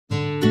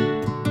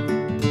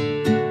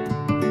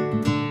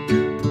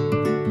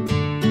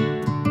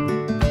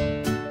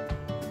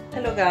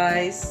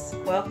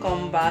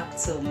welcome back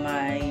to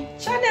my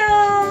channel.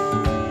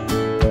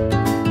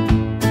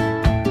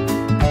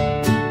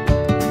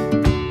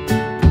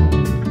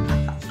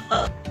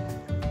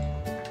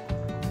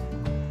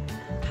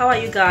 How are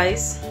you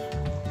guys?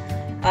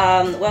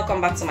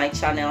 Welcome back to my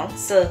channel.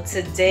 So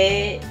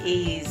today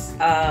is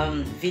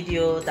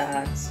video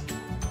that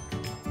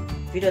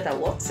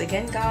works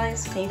again,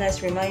 guys. Can you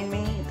guys remind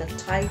me the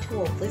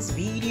title of this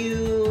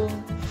video?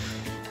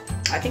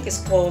 I think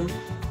it's called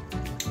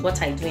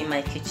What I Do in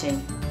My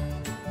Kitchen.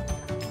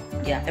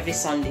 Yeah, every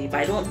Sunday,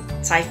 but I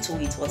don't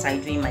title it What I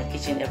Do in My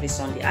Kitchen every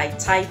Sunday. I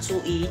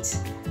title it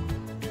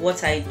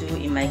What I Do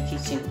in My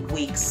Kitchen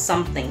week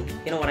something.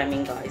 You know what I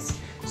mean, guys?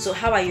 So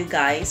how are you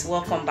guys?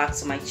 Welcome back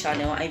to my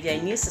channel. If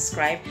you're new,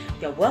 subscribe.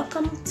 You're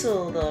welcome to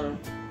the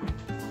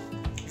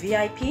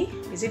VIP.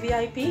 Is it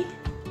VIP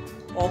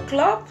or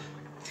club?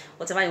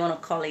 Whatever you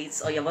want to call it.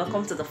 Or you're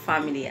welcome to the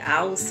family.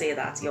 I will say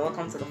that. You're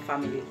welcome to the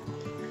family.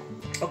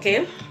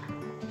 Okay?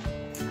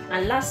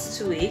 And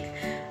last week,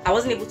 I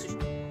wasn't able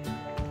to...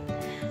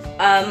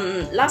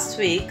 last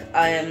week,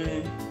 I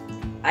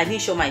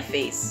didn't show my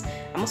face.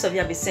 And most of you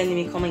have been sending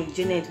me comments,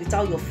 Janet,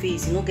 without your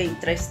face, you don't get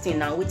interesting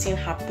now. Waiting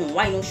happen.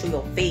 Why not show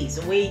your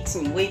face?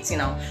 Waiting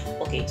now.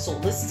 Okay, so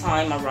this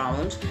time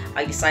around,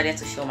 I decided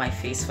to show my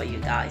face for you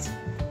guys.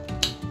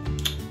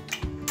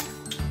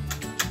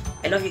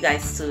 I love you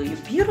guys too. You're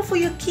beautiful,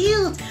 you're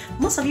cute.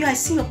 Most of you, I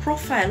see your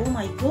profile. Oh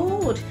my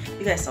god.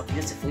 You guys are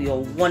beautiful,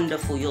 you're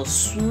wonderful, you're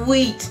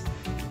sweet.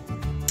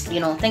 You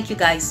know, thank you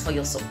guys for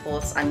your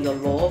support and your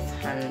love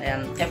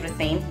and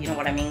everything. You know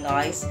what I mean,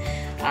 guys.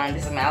 And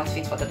this is my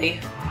outfit for the day.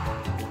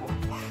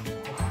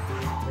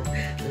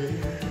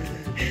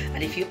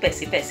 And if you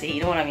pessy,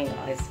 you know what I mean,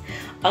 guys.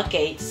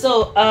 Okay,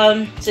 so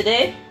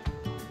today,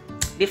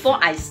 before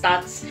I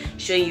start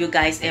showing you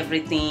guys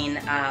everything,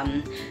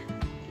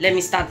 let me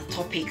start the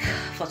topic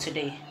for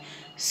today.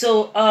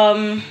 So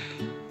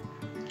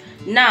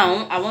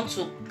now I want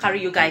to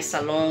carry you guys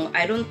along.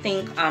 I don't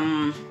think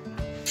I'm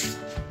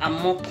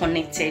more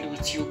connected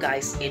with you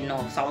guys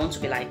enough, so I want to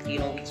be like, you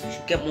know, we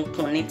should get more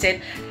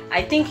connected.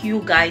 I think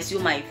you guys,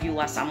 my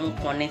viewers, are more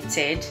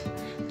connected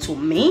to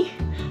me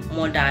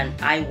more than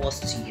I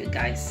was to you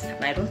guys,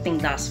 and I don't think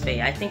that's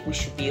fair. I think we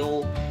should be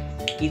all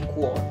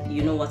equal.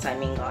 You know what I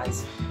mean,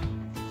 guys.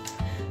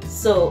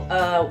 So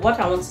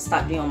what I want to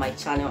start doing on my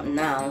channel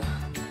now,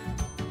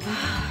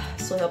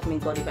 so help me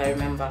God if I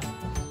remember,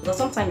 because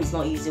sometimes it's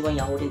not easy when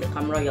you're holding the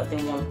camera, you're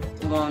doing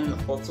one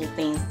or two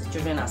things, the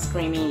children are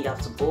screaming, you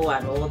have to go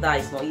and all that.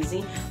 It's not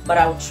easy, but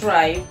I'll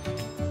try.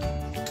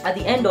 At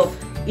the end of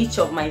each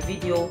of my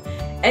video,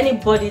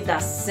 anybody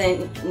that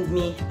sent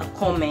me a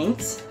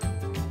comment,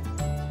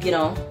 you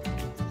know,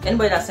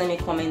 anybody that sent me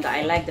a comment that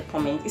I like the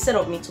comment, instead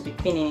of me to be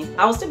pinning it,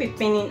 I'll still be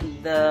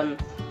pinning the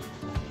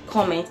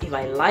comment if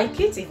I like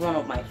it. If one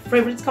of my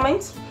favorite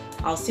comments,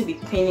 I'll still be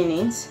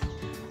pinning it.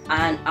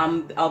 And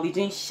I'll be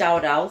doing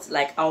shout outs,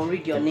 like I'll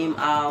read your name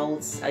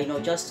out, you know,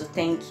 just to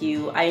thank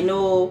you. I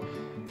know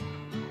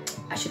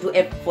I should do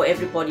it for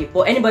everybody,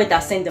 but anybody that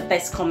sent the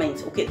best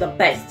comment, okay, the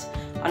best.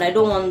 And I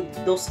don't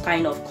want those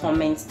kind of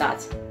comments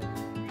that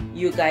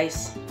you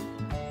guys,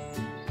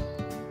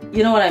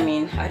 you know what I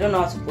mean. I don't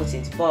know how to put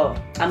it, but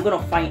I'm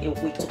gonna find a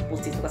way to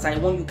put it because I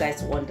want you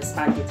guys to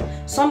understand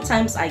it.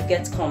 Sometimes I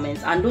get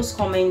comments, and those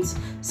comments,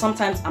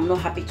 sometimes I'm not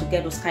happy to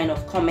get those kind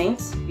of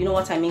comments. You know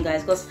what I mean,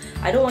 guys? Because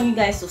I don't want you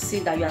guys to see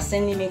that you are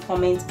sending me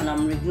comments and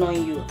I'm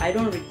ignoring you. I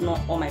don't ignore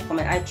all my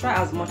comments. I try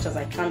as much as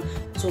I can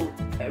to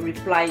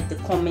reply the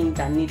comment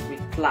that need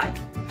reply.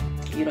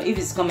 You know, if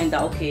it's comment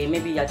that, okay,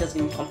 maybe you're just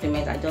giving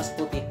compliment, I just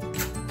put it.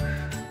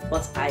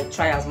 But I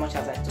try as much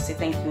as I to say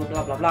thank you,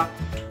 blah blah blah.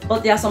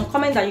 But there are some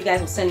comments that you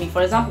guys will send me.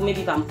 For example,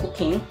 maybe if I'm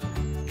cooking,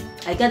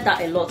 I get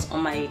that a lot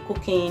on my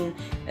cooking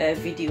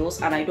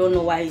videos, and I don't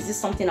know why. Is this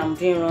something I'm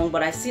doing wrong?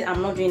 But I see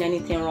I'm not doing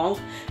anything wrong,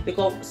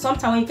 because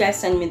sometimes when you guys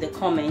send me the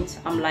comment,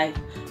 I'm like,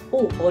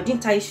 oh, or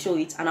didn't I show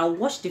it? And I'll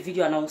watch the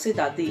video and I will say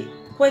that the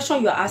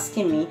question you're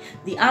asking me,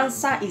 the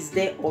answer is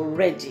there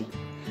already.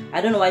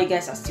 I don't know why you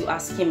guys are still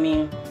asking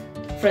me.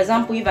 For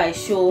example, if I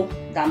show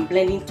that I'm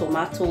blending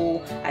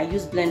tomato, I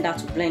use blender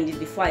to blend it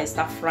before I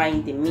start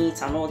frying the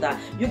meat and all that,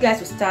 you guys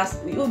will start,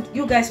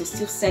 you guys will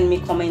still send me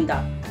comment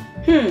that,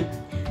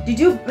 did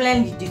you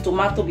blend the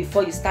tomato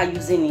before you start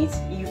using it?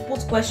 You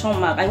put question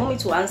mark. I want me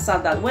to answer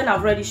that when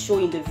I've already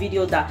shown in the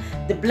video that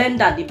the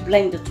blender, they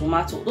blend the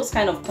tomato. Those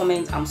kind of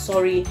comments, I'm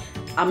sorry,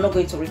 I'm not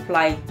going to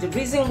reply. The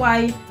reason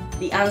why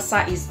the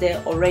answer is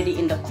there already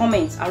in the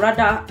comments, I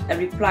rather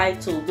reply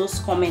to those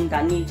comments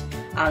that need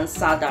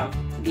answer them.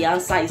 The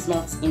answer is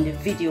not in the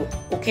video.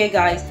 Okay,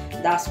 guys,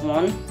 that's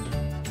one.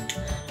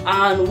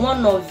 And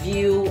one of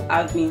you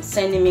have been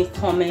sending me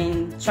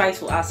comment, try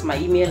to ask my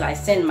email. I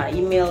send my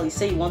email. You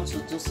say you want to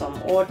do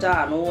some order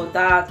and all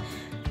that,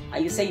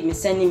 and you say you've been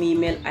sending me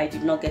email. I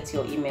did not get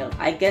your email.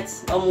 I get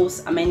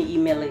almost how many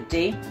email a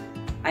day.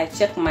 I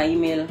check my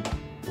email,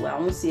 well, I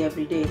won't say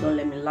every day, don't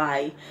let me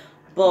lie,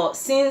 but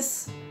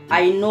since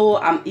I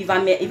know if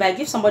I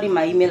give somebody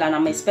my email and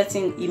I'm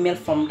expecting email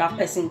from that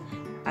person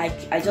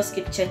I just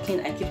keep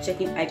checking. I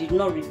did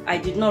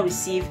not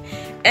receive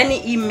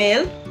any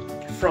email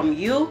from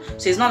you.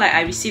 So it's not like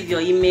I receive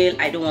your email,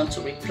 I don't want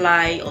to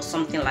reply or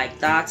something like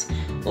that.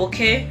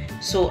 Okay,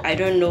 so I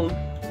don't know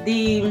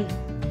the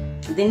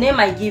name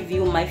I give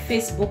you, my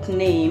Facebook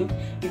name.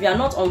 If you are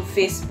not on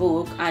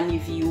Facebook and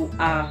if you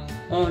are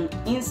on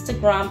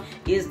Instagram,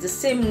 is the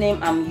same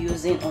name I'm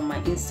using on my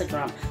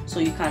Instagram. So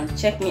you can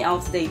check me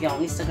out there. If you're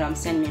on Instagram,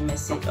 send me a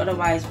message.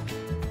 Otherwise,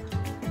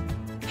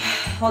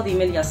 all the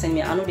email you send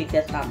me, I know they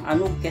get them. I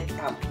know get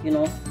them, you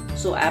know.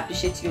 So I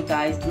appreciate you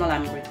guys. Not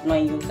like I'm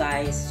ignoring you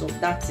guys. So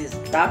that is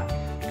that.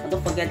 And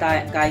don't forget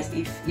that, guys,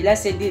 if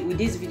let's say with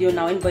this video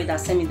now, anybody that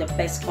send me the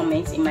best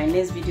comments in my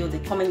next video, the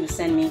comment you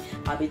send me,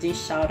 I'll be doing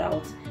shout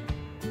out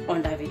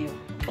on that video.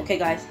 Okay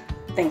guys,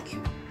 thank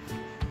you.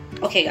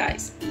 Okay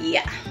guys,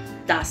 yeah,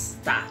 that's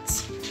that.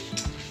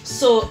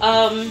 So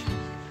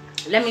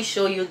let me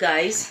show you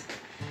guys.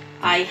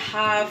 I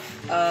have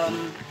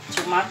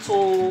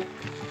tomato,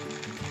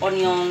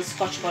 onions,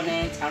 scotch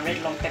bonnet and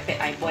red long pepper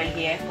I boil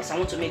here because I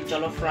want to make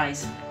jollof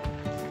rice.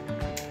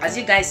 As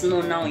you guys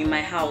know now, in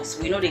my house,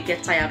 we know they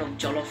get tired of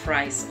jollof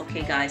rice.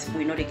 Okay guys,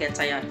 we know they get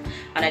tired,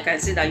 and I can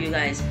see that you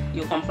guys,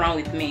 you compare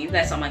with me. You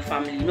guys are my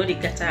family. You know they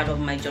get tired of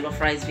my jollof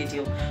rice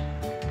video.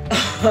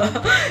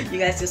 You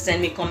guys just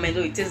send me comment,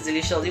 oh, it tastes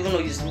delicious, even though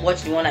you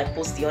watch the one I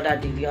post the other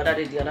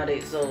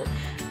day. So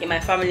in my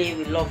family,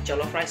 we love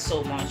jollof rice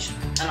so much.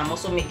 And I'm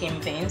also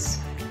making beans,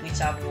 which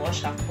I've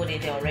washed. I've put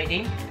it there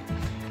already.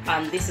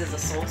 And this is the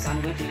sauce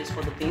I'm going to use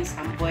for the beans.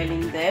 I'm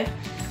boiling there.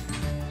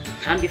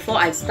 And before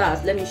I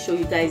start, let me show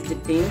you guys the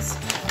beans,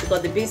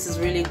 because the beans is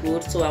really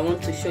good. So I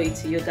want to show it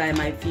to you guys,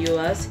 my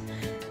viewers,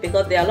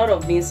 because there are a lot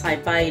of beans I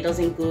buy, it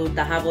doesn't go,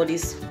 that have all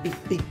this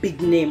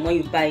big name when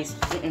you buy it.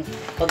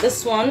 But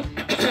this one,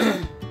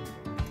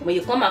 when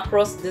you come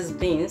across these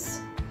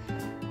beans,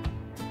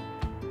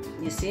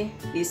 you see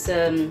it's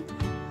 1.5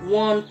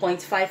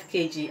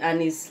 kg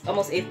and it's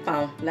almost 8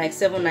 pounds, like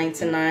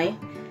 £7.99.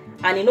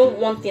 And you know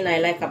one thing I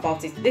like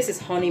about it, this is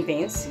honey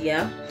beans,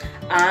 yeah.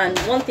 And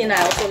one thing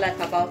I also like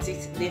about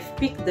it, they've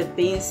picked the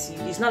beans.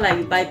 It's not like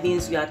you buy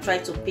beans, you are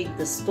trying to pick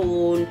the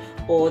stone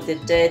or the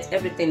dirt.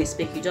 Everything is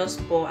picked. You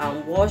just pour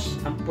and wash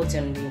and put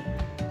in the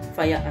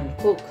fire and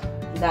cook.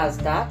 That's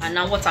that. And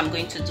now what I'm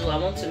going to do, I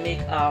want to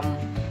make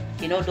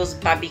you know those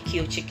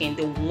barbecue chicken,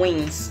 the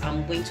wings.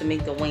 I'm going to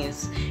make the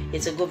wings.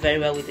 It will go very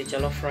well with the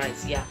jollof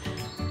rice, yeah.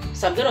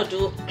 So I'm gonna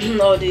do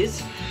all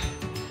this.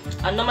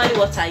 And normally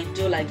what I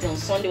do, like on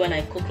Sunday when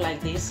I cook like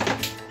this,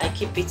 I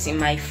keep it in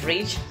my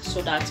fridge so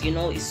that, you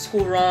know, it's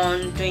school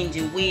run during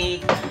the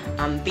week,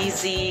 I'm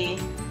busy,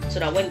 so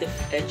that when the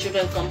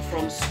children come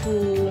from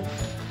school,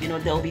 you know,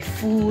 there will be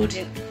food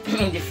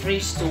in the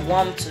fridge to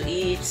warm to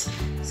eat.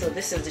 So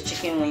this is the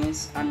chicken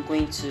wings I'm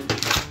going to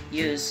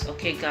use.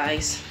 Okay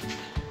guys,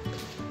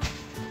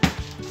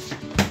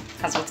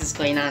 that's what is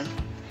going on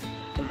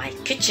in my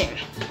kitchen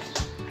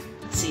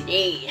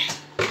today.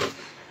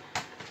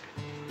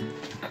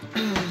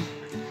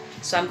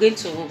 So I'm going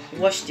to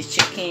wash the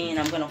chicken,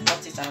 I'm going to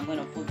cut it, and I'm going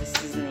to put the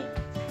seasoning.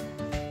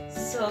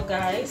 So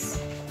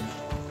guys,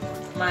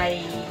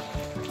 my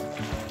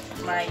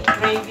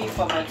gravy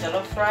for my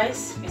jollof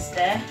rice is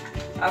there.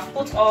 I've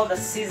put all the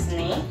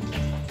seasoning.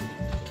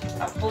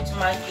 I've put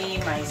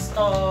Maggi, my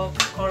stock,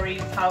 curry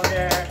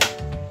powder,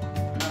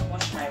 and I've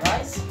washed my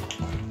rice.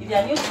 If you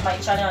are new to my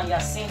channel and you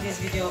are seeing this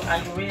video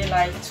and you really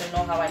like to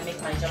know how I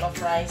make my jollof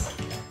rice,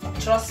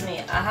 trust me,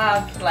 I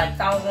have like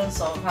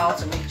thousands of how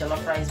to make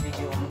jollof rice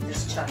video on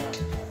this channel,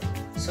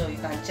 so you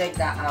can check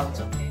that out.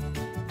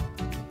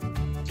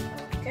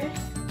 Okay.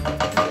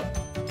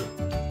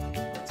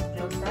 Let's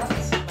close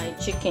that. My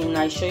chicken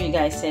I showed you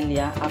guys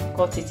earlier, I've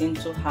cut it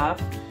into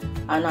half,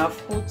 and I've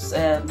put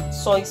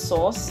soy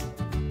sauce.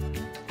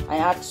 I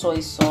add soy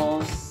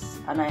sauce,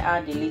 and I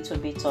add a little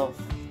bit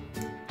of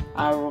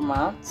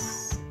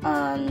aromat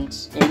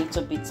and a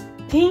little bit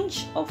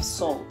pinch of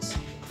salt,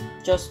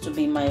 just to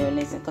be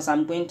mayonnaise, because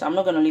I'm not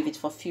going to leave it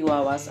for a few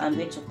hours. I'm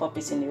going to pop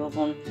it in the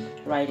oven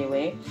right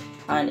away.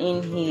 And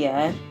in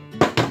here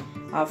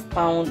I've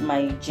pounded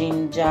my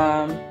ginger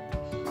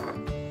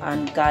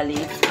and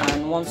garlic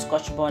and 1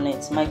 scotch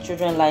bonnet. My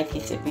children like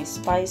it a bit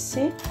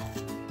spicy,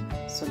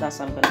 so that's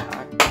why I'm going to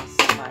add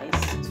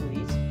spice to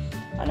it.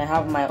 And I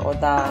have my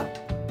other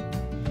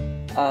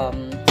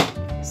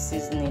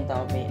seasoning that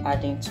I'll be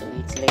adding to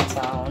it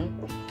later on.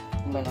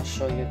 I'm going to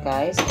show you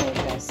guys, and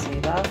you can see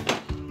that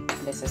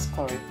this is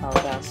curry powder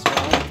as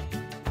well,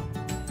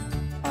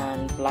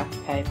 and black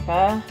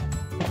pepper,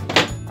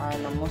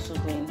 and I'm also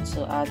going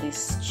to add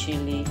this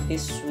chili,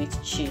 this sweet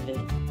chili.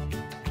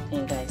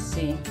 You guys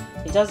see,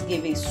 it just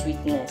gives it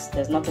sweetness.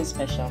 There's nothing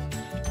special,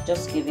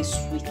 just give it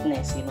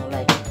sweetness, you know,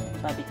 like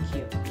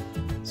barbecue.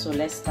 So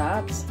let's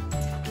start.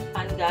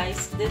 And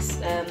guys, this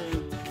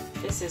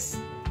is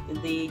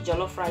the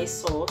jollof rice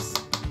sauce.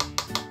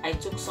 I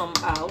took some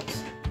out.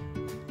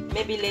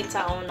 Maybe later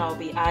on I'll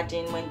be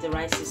adding when the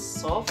rice is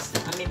soft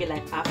and maybe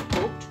like half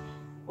cooked,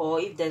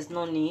 or if there's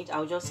no need,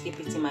 I'll just keep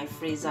it in my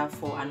freezer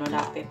for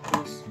another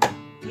purpose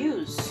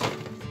use.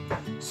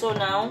 So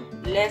now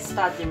let's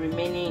start the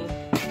remaining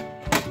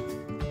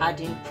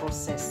adding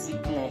processed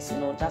sweetness, you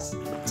know, just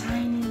a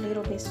tiny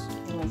little bit,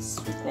 you know,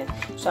 sweetness.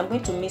 So I'm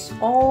going to mix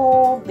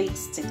all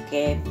these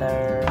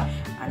together,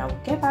 and I'll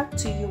get back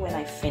to you when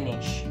I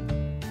finish.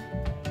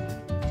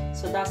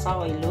 So that's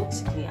how it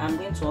looks. I'm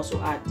going to also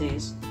add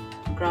this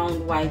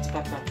ground white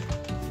pepper.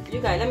 You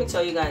guys, let me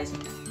tell you guys,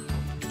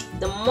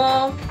 the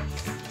more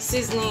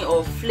seasoning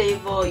or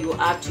flavor you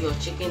add to your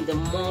chicken, the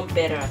more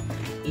better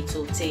it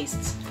will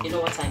taste. You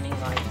know what I mean,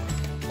 guys?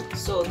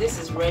 So this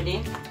is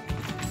ready.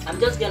 I'm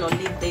just gonna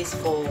leave this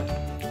for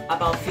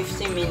about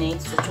 15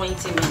 minutes to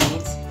 20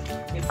 minutes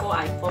before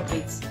I pop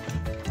it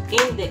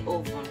in the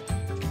oven.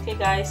 Okay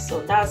guys,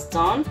 so that's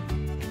done.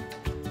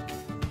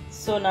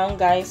 So now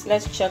guys,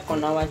 let's check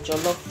on our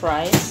jollof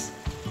rice.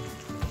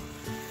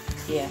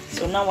 Yeah,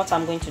 so now what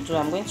I'm going to do,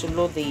 I'm going to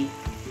load the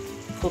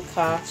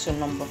cooker to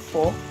number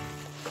 4.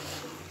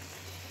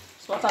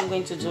 So what I'm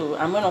going to do,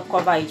 I'm going to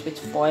cover it with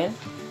foil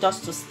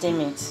just to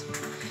steam it.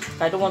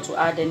 I don't want to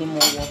add any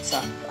more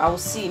water. I'll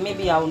see,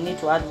 maybe I'll need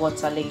to add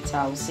water later,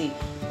 I'll see.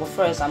 But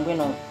first I'm going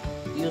to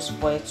use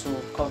foil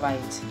to cover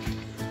it.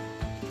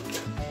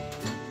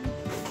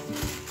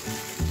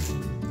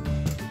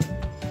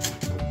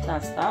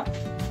 That's that.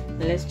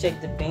 Let's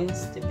check the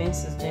beans. The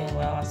beans is doing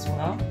well as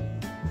well.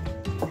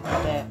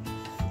 There.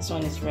 This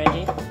one is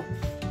ready.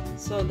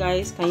 So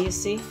guys, can you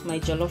see my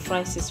jollof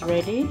rice is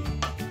ready?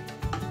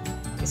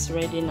 It's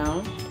ready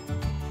now.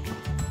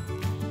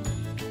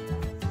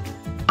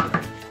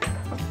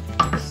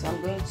 So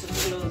I'm going to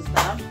close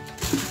that.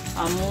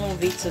 I'll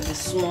move it to the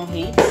small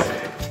heat,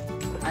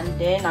 and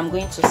then I'm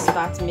going to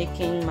start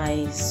making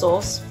my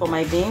sauce for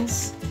my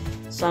beans.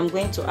 So I'm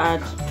going to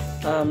add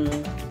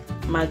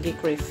Maggi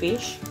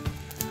crayfish.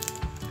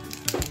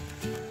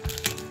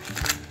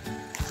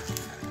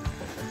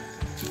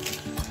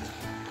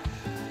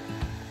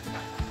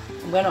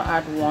 I'm going to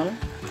add one.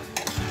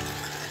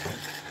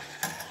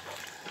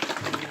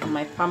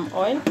 My palm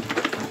oil.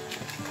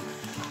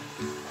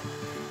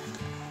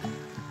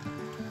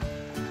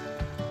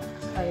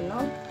 I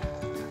know.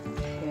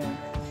 Yeah.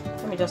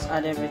 Let me just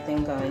add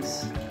everything,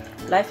 guys.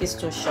 Life is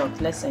too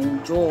short. Let's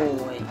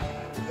enjoy.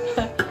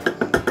 That's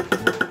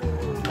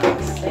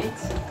it.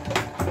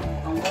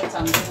 And what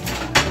I'm going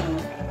to do,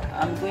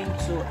 I'm going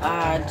to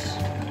add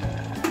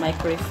my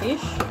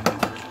crayfish.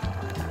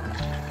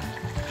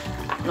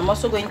 And I'm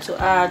also going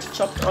to add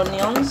chopped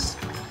onions.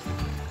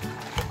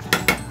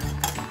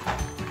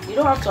 You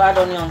don't have to add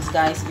onions,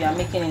 guys, if you are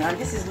making it. And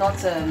this is not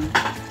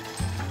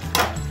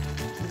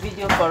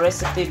video for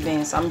recipe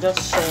beans. I'm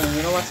just sharing,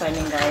 you know what I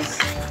mean, guys.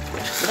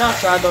 You don't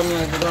have to add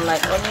onions if you don't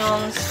like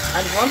onions.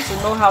 And if you want to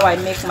know how I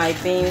make my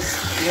beans,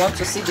 you want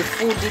to see the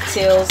full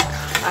details,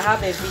 I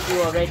have a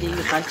video already.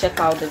 You can check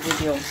out the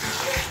video.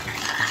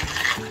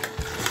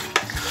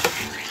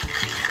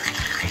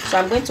 So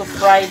I'm going to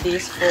fry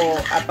this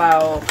for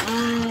about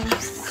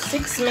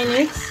 6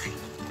 minutes.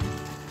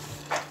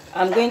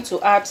 I'm going to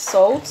add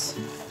salt.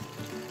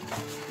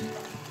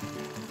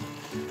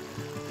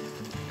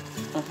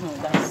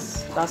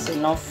 That's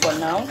enough for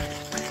now.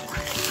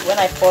 When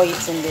I pour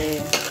it in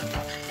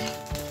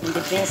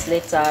the beans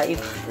later,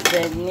 if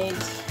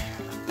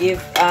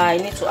I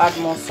need to add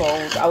more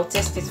salt, I'll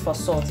taste it for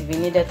salt. If you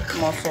needed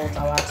more salt,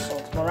 I'll add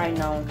salt. But right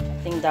now, I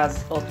think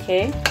that's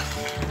okay.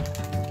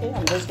 Okay,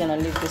 I'm just gonna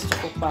leave this to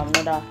cook for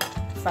another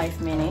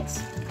 5 minutes,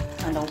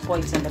 and I'll pour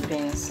it in the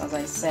beans, as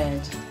I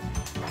said.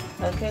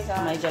 Okay,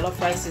 guys, my jollof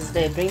rice is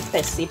there. Bring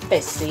pesi.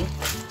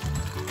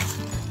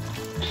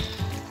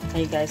 Can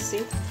you guys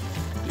see?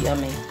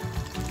 Yummy.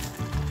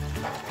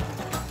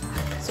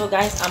 So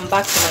guys, I'm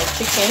back to my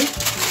chicken.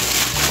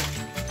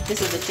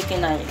 This is the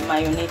chicken I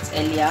marinated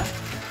earlier.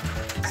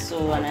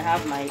 So, and I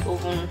have my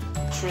oven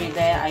tray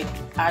there. I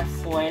add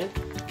foil.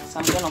 So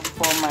I'm gonna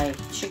pour my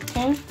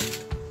chicken.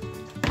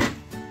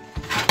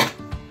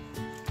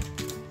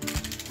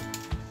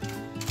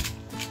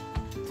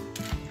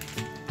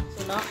 So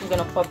now I'm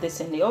gonna pop this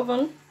in the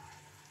oven.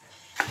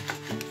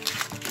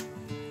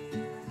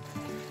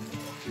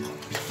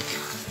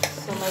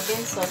 So my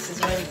bean sauce is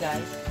ready,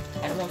 guys.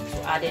 I don't want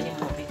to add any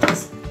more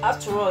because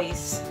after all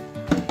it's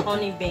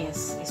honey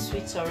beans. It's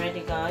sweet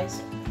already,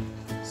 guys.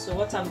 So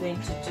what I'm going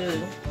to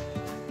do,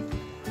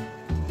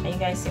 can you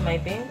guys see my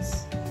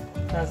beans?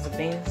 That's the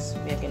beans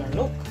we're gonna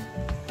look.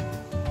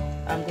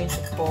 I'm going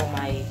to pour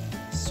my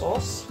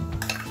sauce.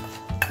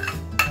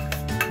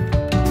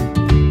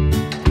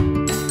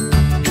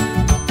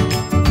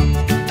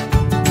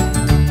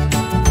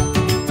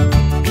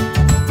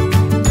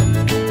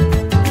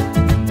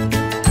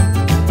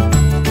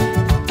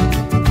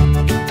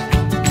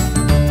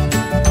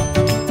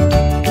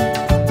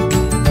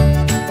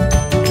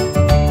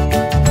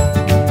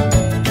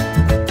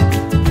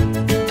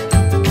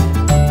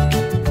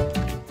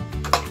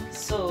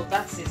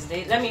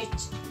 Let me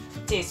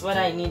taste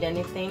whether I need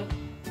anything.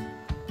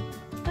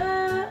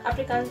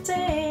 African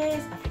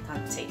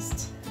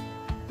taste.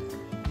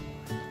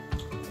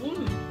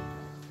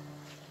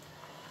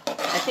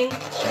 I think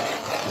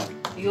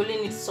you only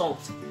need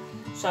salt,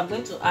 so I'm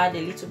going to add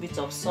a little bit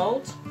of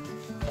salt,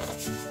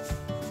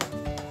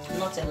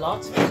 not a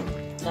lot.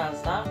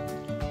 That's that.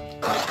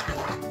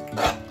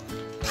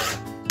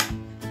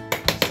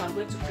 So I'm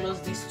going to close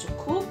this to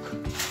cook.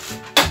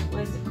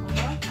 Where's the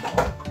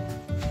cover?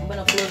 I'm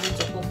going to close it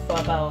to cook for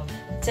about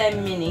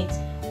 10 minutes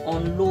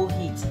on low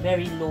heat,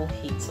 very low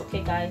heat.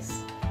 Okay guys,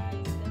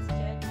 let's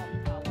check on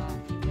our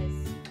jollof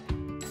rice.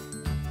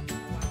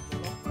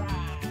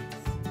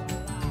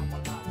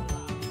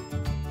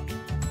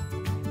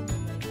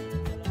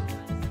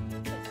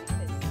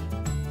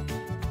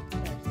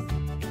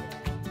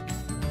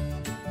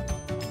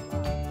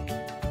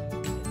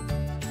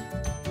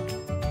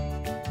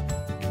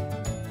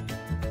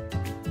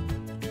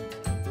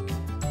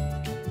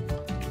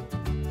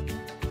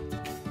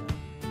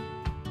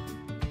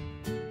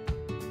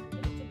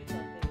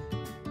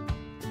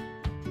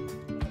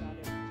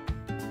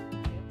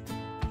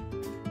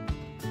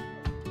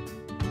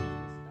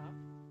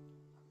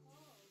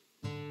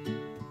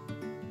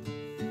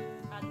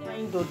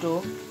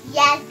 Dodo.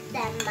 Yes,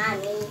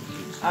 mommy.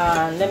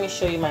 Let me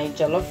show you my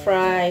jollof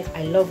rice.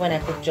 I love when I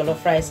cook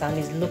jollof rice and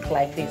it look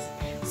like this,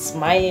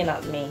 smiling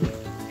at me.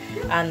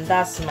 And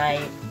that's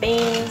my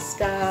beans,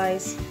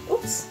 guys.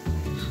 Oops,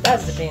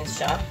 that's the beans,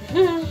 shop.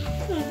 You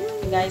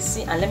guys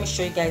see? And let me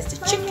show you guys the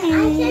chicken.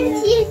 I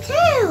can see it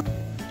too.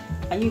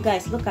 And you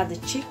guys look at the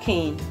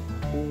chicken.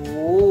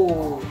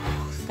 Whoa!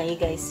 Can you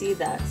guys see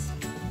that?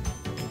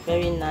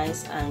 Very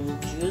nice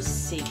and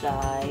juicy,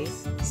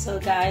 guys. So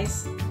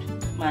guys,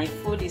 my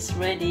food is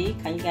ready.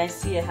 Can you guys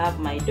see? I have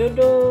my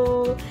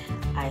dodo,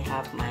 I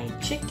have my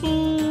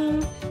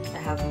chicken, I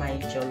have my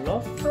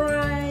jollof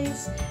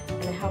rice,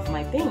 and I have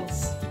my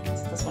beans.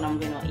 So that's what I'm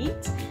gonna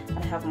eat. And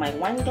I have my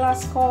wine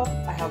glass cup,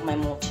 I have my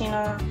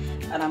Maltina,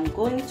 and I'm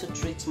going to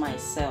treat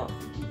myself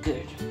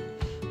good.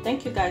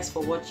 Thank you guys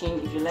for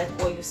watching. If you like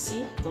what you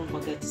see, don't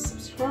forget to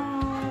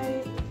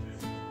subscribe.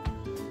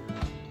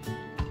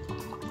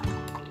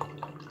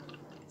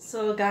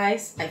 So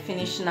guys, I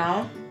finished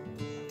now.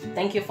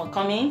 Thank you for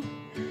coming.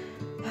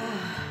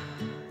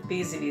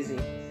 Busy.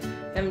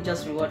 Let me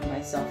just reward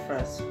myself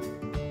first.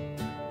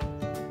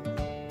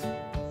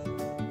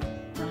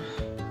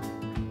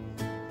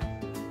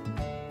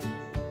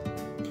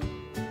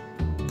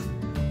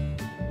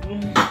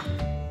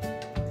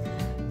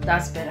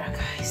 That's better,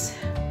 guys.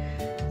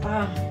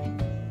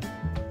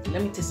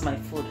 Let me taste my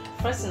food.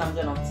 First thing I'm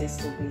gonna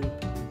taste will be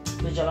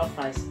the jollof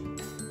rice.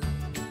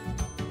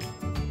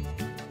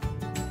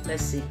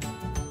 Let's see.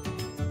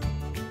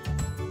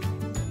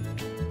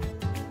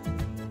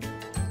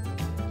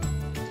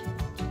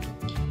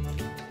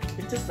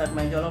 It tastes like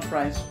my jollof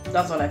rice.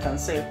 That's all I can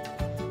say.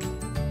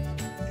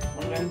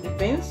 And then the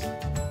beans.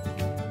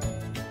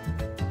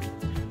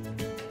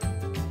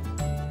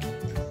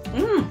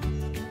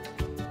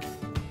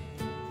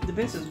 The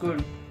beans is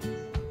good.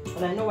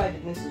 And I know why the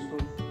beans is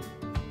good.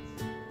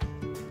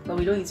 But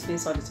we don't eat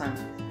beans all the time.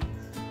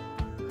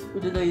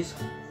 We do this.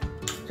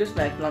 Just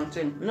like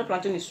plantain. You know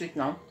plantain is sweet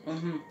now.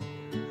 And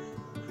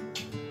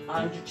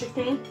the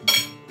chicken.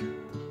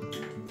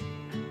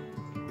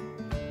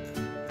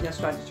 Let's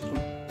try the chicken.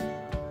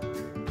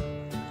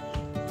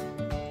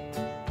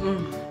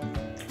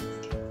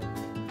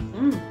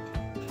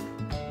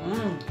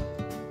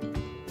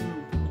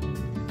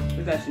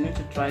 You guys, you need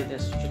to try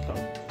this chicken.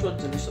 So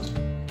delicious.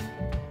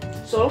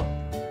 So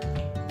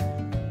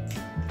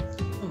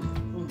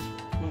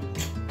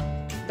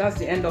that's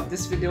the end of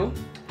this video.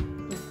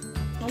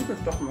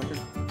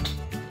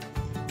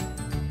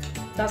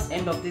 That's the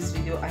end of this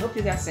video. I hope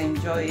you guys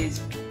enjoy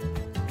it,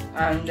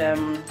 and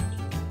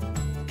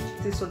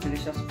it is so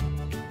delicious.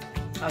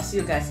 I'll see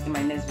you guys in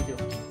my next video.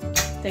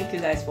 Thank you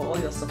guys for all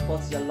your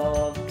support, your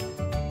love,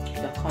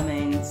 your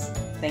comments.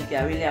 Thank you,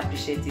 I really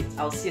appreciate it.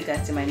 I'll see you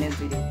guys in my next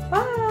video.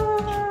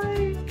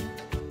 Bye.